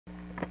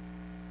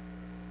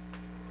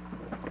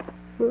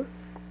Can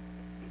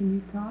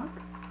you talk?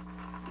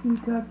 Can you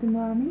talk to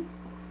Mommy?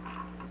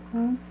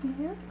 Huh,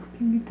 Sam?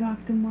 Can you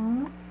talk to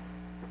Mom?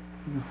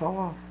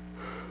 No.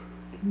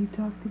 Can you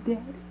talk to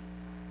Daddy?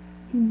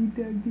 Can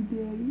you talk to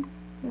Daddy?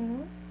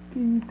 Huh?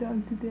 Can you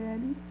talk to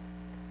Daddy?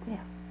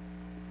 Yeah.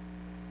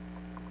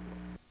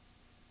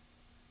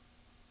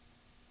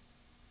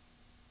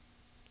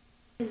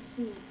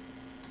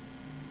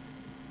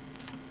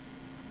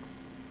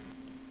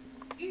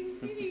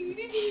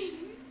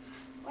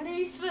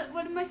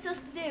 What am I supposed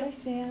to do? Hi,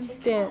 Sam.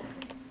 Dance.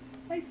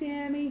 Hi,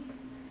 Sammy.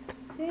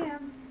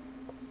 Sam.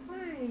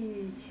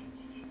 Hi.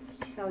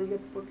 Sally, you got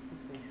the book to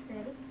say.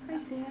 Ready? Hi,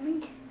 Sammy.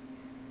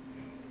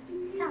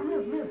 Sam,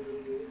 move.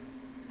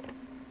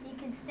 He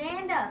can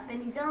stand up,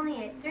 and he's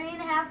only at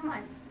 3.5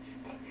 months.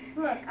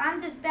 Look,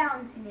 I'm just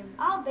balancing him.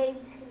 All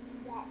babies can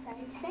do that, so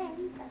I say.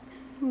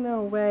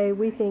 No way.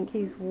 We think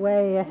he's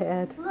way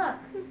ahead. Look.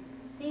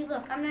 See,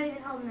 look, I'm not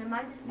even holding him.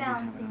 I'm just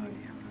balancing him.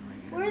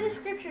 Where are the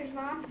scriptures,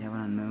 Mom? You have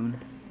one on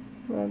Moon?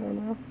 I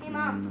don't know. Hey,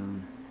 Mom.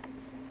 Moon.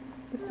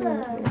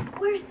 Look,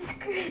 where's the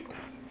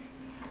scripts?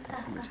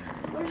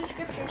 Where's the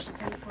scriptures?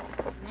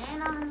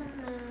 Man on the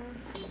moon.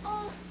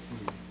 Oh.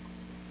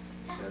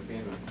 That'd be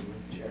in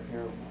the chair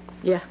here.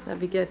 Yeah,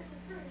 that'd be good.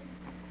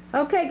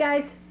 Okay,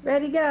 guys.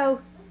 Ready, go.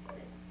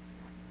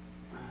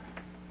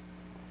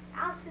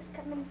 Alex is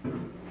coming.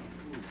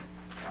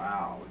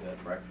 Wow, we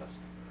got breakfast.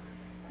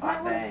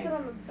 I want to sit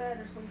on the bed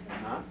or something.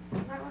 Huh?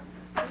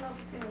 I don't know if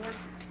it's going to work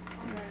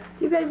on there.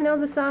 You guys know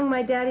the song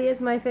 "My Daddy Is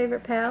My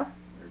Favorite Pal"?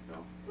 There you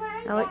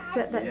go. Alex,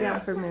 set that down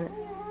Yes. for a minute.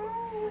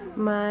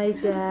 My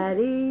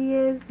daddy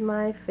is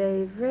my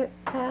favorite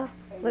pal.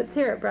 Let's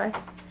hear it, Bri.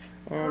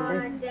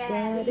 And his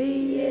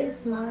daddy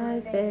is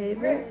my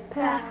favorite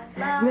pal.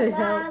 And I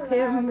help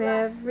him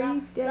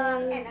every day.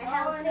 And I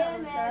help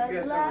him You guys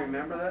every don't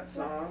remember that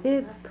song?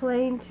 It's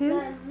plain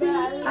to see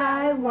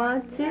I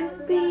want to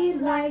be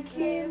like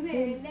him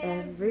in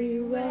every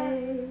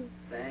way.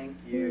 Thank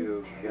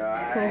you,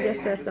 guys. I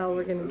guess that's all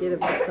we're going to get of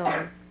the song.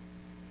 Can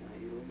I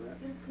eat a little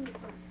bit?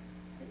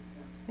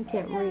 I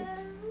can't reach.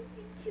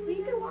 We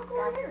can walk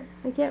over here.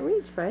 I can't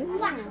reach, right?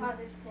 Watch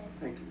Father's Day.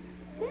 Thank you.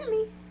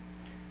 Sammy.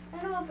 I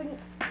don't open it.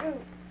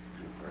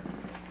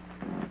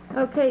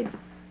 Okay.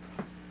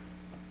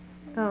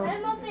 Oh, Let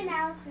him open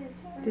Alex's.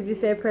 did you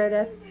say a prayer,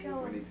 Dad?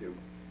 Show him. Me too.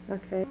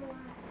 Okay.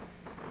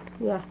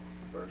 Yeah.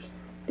 First.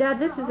 Dad,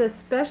 this is a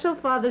special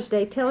Father's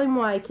Day. Tell him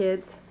why,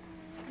 kids.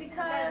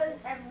 Because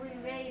we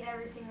made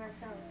everything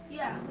ourselves.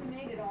 Yeah, we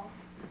made it all.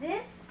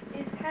 This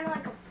is kind of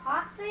like a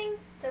pot thing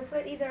to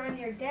put either on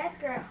your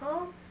desk or at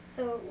home.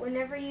 So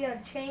whenever you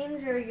have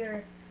change or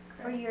your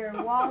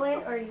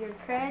wallet or your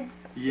creds.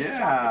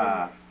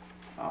 Yeah.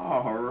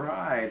 All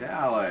right,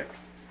 Alex.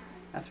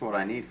 That's what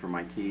I need for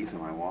my keys and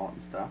my wallet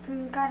and stuff.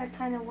 You gotta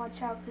kind of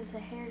watch out because the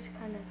hair's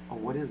kind of. Oh,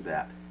 what is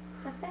that?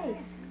 It's the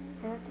face.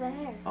 That's the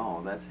hair.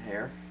 Oh, that's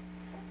hair?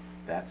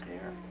 That's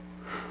hair.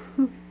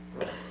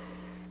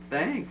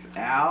 Thanks,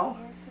 Al.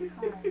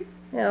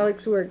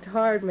 Alex worked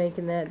hard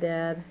making that,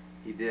 Dad.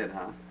 He did,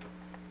 huh?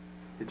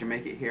 Did you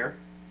make it here?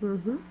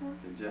 Mm-hmm.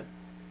 Did you?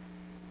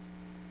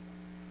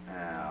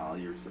 Al,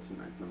 you're such a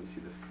nice. Let me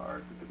see this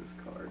card. Look at this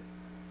card.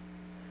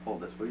 Hold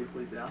this, will you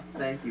please, Al?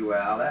 Thank you,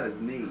 Al. That is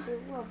neat. You're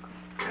welcome.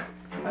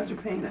 How'd you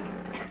paint it?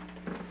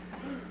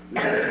 Is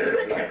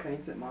that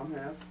paints that Mom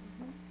has?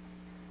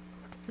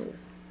 Yes.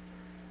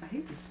 I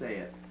hate to say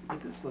it,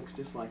 but this looks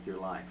just like your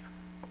life.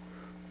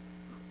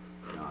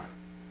 Not.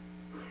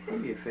 Do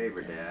me a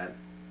favor, Dad.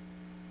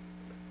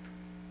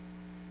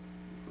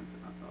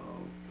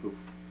 Uh-oh. Poof.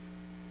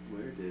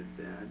 Where did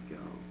Dad go?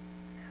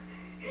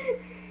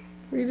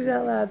 Read it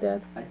out loud,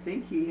 Dad. I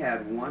think he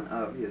had one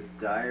of his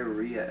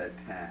diarrhea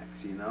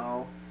attacks, you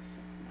know?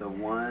 The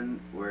one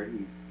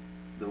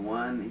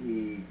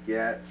he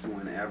gets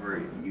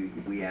whenever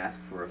we ask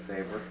for a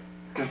favor.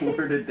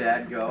 Where did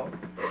Dad go?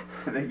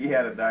 I think he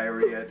had a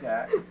diarrhea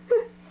attack.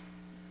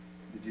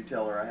 Did you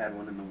tell her I had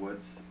one in the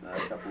woods a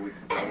couple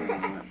weeks ago when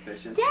we went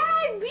fishing?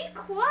 Dad, be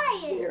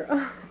quiet.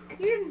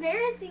 You're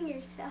embarrassing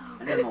yourself.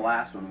 And then the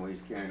last one where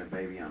he's carrying a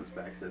baby on his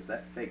back says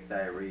that fake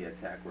diarrhea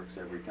attack works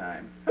every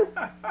time.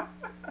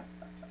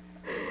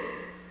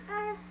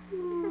 Happy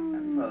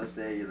Father's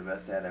Day, you're the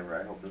best dad ever.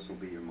 I hope this will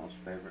be your most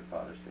favorite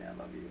Father's Day. I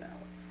love you,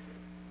 Alex.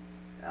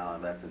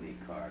 Alan, that's a neat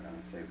card. I'm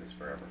going to save this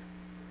forever.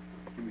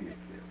 Give me a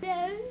kiss.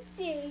 Don't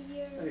say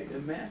you. Hey,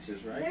 it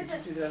matches, right?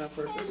 Did you do that on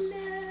purpose?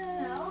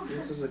 No.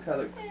 This is a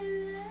color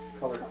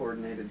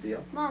coordinated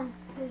deal. Mom,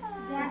 there's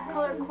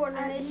color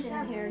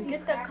coordination here.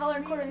 Get the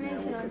color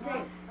coordination on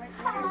tape.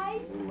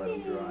 We'll let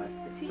them dry.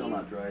 It's still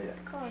not dry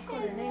yet. Color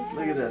coordination.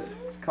 Look at this.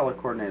 It's color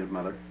coordinated,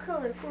 Mother.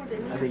 Color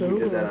coordination. I think you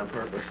did that on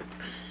purpose.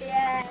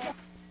 Yeah.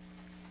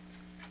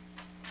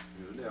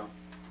 Here's the deal.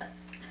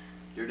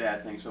 Dear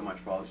Dad, thanks so much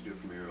for all that you do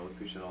for me. I really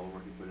appreciate all the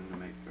work you put in to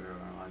make our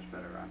lives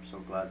better. I'm so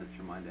glad that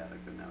you're my dad. I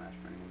couldn't have asked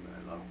for anyone, but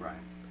I love Brian.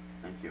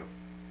 Thank you.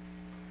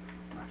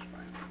 Nice,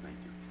 Brian. Thank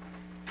you.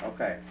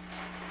 Okay.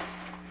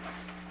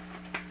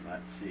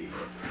 Let's see.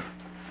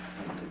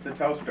 It's a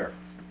toaster.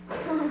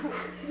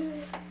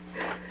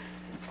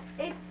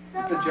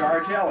 It's a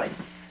jar of jelly.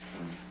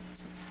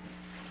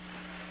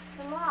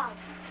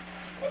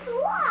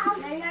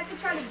 Now you have to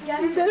try to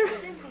guess You better-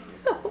 it.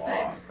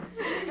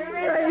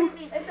 Brian,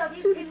 It's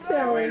a just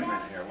tell Wait a him.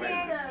 minute here,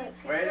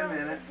 wait a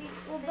minute.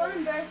 Well, don't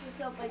embarrass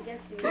yourself by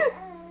guessing.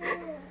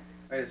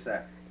 Wait a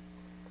sec.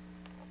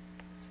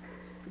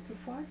 It's a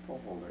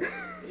flagpole holder.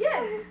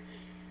 Yes.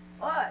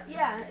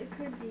 Yeah, it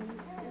could be.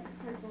 It's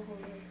a pencil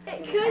holder.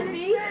 It could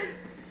be.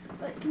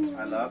 But can you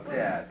I love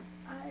Dad.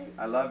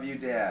 I love you,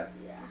 Dad.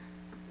 Yeah.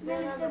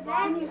 There's the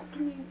back.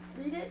 Can you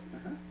read it?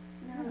 Uh-huh.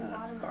 No, the Yeah,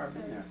 bottom it's carved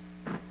it in says.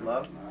 there.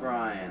 Love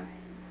Brian.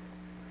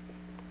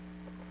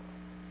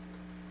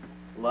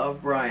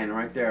 Love Brian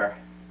right there.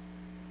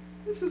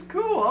 This is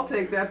cool. I'll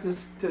take that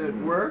to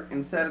work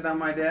and set it on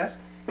my desk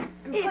And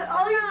put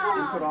all your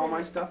and put all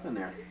my stuff in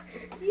there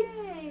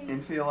Yay!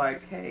 and feel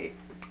like, hey,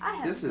 I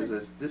have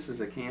this is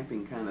a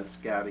camping kind of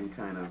scouting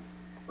kind of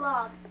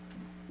log.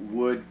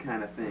 wood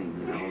kind of thing.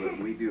 You know that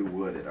we do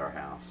wood at our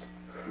house.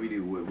 We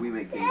do wood. We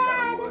make things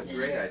out of wood.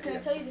 Great Can I idea.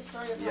 tell you the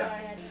story of how Yeah. I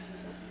had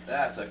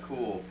That's a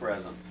cool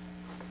present.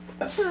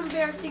 It's so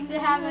embarrassing to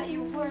have at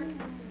your work.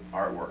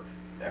 Artwork.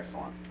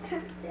 Excellent.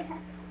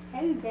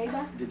 Hey, baby.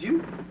 Did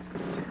you,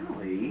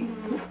 Sally?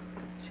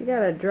 She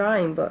got a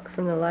drawing book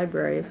from the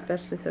library,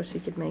 especially so she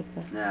could make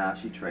that. Nah,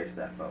 she traced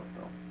that boat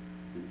though,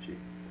 didn't she?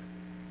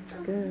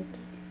 Good.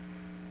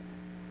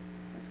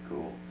 That's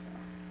cool.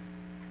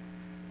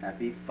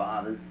 Happy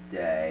Father's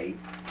Day.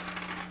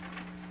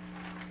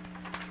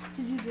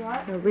 Did you draw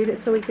it? Now read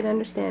it so we can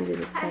understand you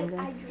this time,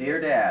 Dad.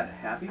 Dear Dad,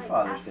 happy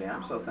Father's Day.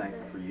 I'm so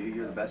thankful for you.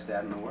 You're the best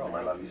dad in the world.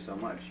 I love you so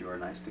much. You are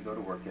nice to go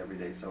to work every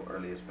day so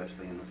early,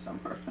 especially in the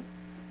summer.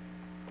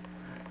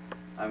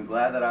 I'm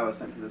glad that I was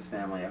sent to this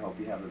family. I hope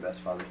you have the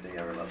best Father's Day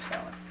ever. Love,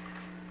 Sally.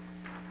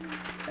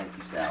 Thank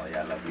you, Sally.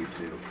 I love you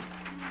too.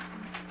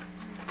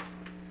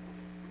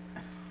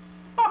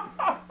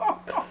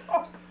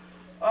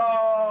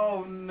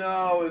 Oh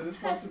no, is this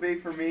supposed to be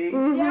for me?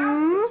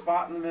 Mm-hmm. The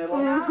spot in the middle?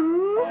 Mhm.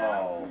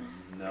 Oh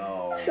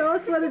no. Show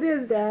us what it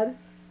is, Dad.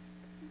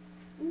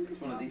 It's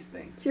one of these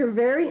things. It's your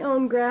very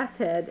own grass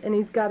head, and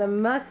he's got a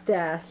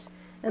mustache.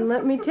 And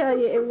let me tell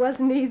you, it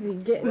wasn't easy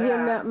getting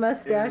him that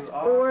mustache is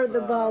or the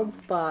awesome. bald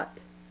spot.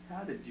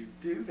 How did you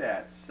do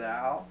that,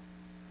 Sal?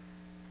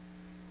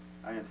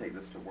 I'm gonna take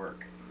this to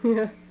work.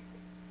 Yeah.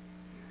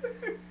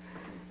 Look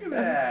at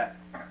that.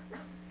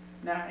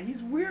 Now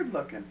he's weird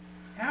looking.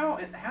 How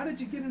did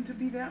you get him to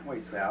be that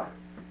way, Sal?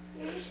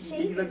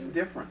 He looks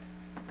different.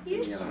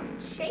 You than the other one.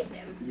 shape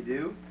him. You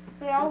do?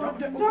 Don't Oh,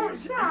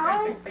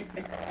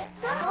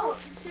 No,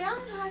 Sam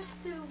has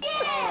to.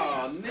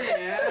 oh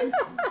man.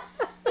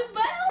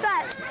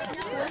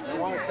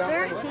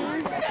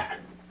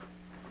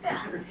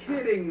 You're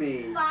kidding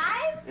me.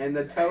 5 And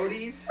the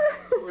toadies?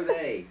 Who were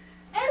they?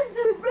 and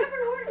the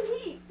Reverend Horton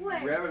Heat.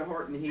 Wait. Reverend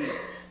Horton Heat.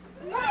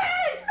 Yes!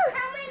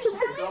 How many?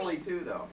 There's only 2 though.